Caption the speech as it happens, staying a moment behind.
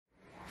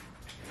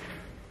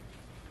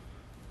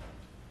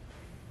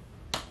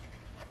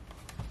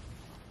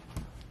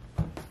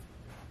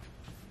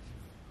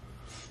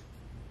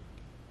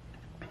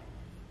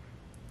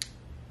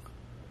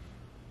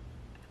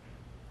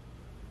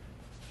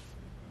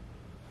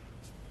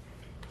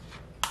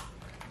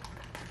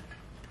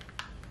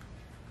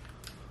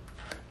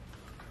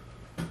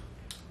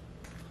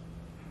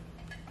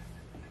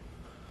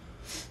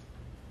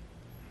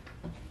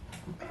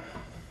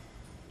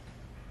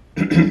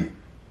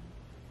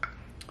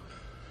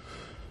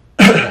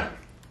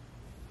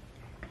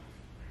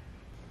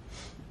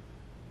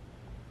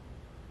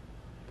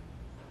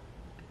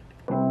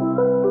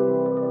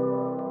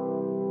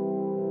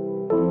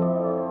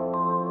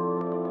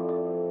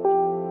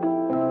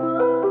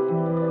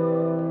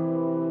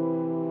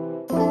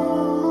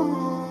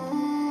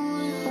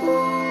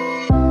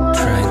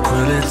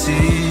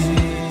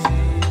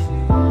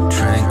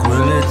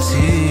Tranquility,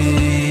 tranquility,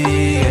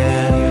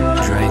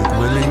 yeah. Drank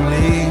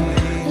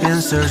willingly,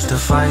 in search to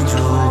find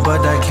you,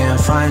 but I can't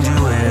find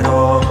you at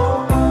all.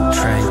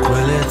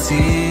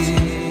 Tranquility,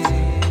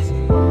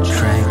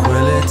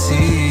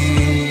 tranquility,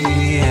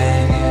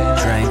 yeah.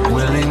 Drank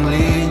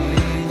willingly,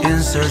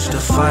 in search to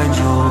find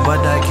you, but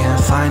I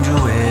can't find you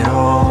at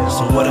all.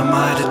 So what am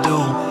I to do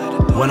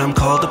when I'm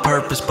called to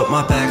purpose, but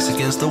my back's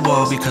against the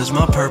wall because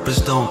my purpose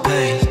don't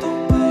pay?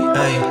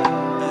 Hey,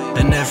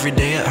 and every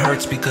day it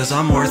hurts because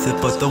I'm worth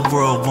it, but the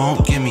world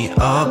won't give me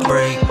a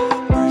break.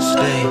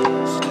 Stay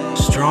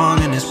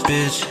strong in this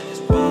bitch.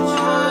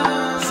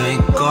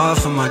 Thank God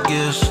for my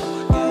gifts.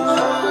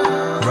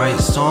 Write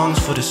songs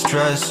for the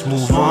stress.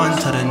 Move on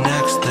to the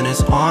next, then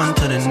it's on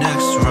to the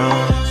next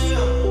round.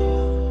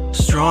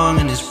 Strong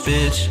in this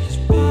bitch.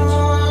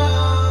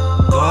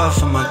 God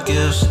for my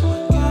gifts.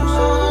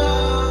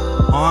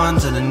 On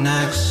to the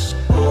next.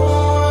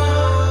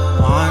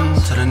 On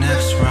to the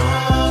next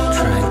round.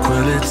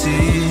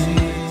 Tranquility,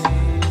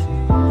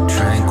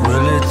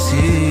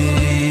 tranquility,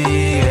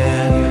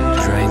 yeah.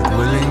 Drank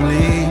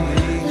willingly,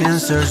 in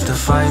search to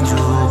find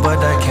you, but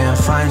I can't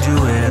find you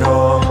at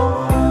all.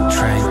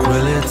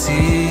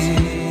 Tranquility,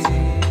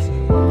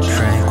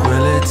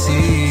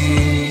 tranquility,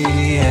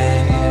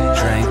 yeah.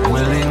 Drank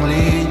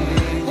willingly,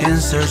 in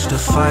search to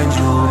find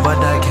you, but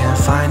I can't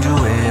find you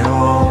at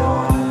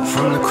all.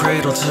 From the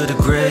cradle to the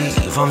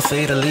grave, I'm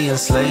fatally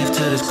enslaved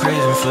to this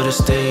craving for the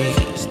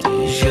stage,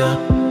 yeah.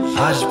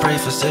 I just pray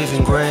for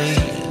saving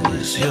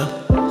grace, yeah.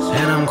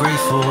 And I'm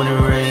grateful when it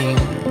rains,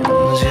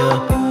 yeah.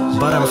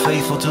 But I'm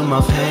faithful to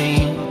my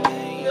pain,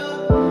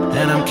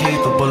 and I'm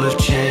capable of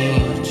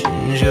change,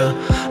 yeah.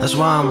 That's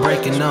why I'm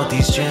breaking out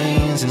these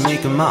chains and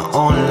making my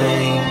own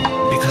lane,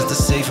 because the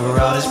safer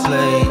route is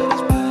played.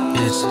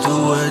 It's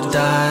do or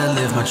die,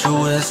 live my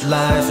truest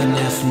life, and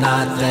if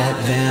not that,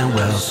 then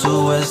well,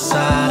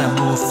 suicide. I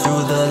move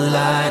through the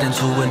light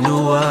into a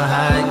newer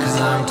height, cause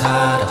I'm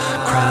tired of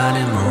crying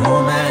in my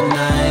room at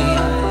night.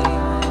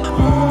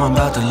 I'm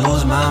about to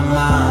lose my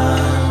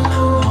mind,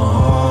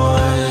 oh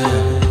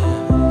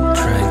yeah.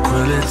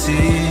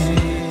 Tranquility,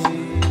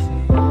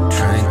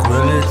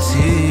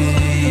 tranquility,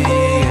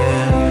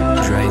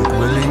 yeah. Drank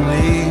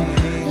willingly,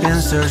 in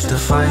search to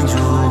find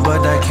you,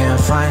 but I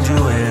can't find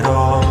you at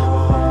all.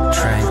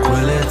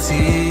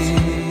 Tranquility,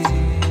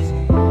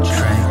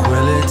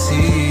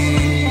 tranquility,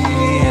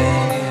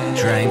 yeah.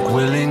 Drank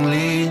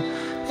willingly,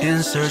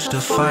 in search to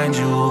find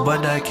you,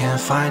 but I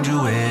can't find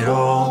you at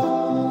all.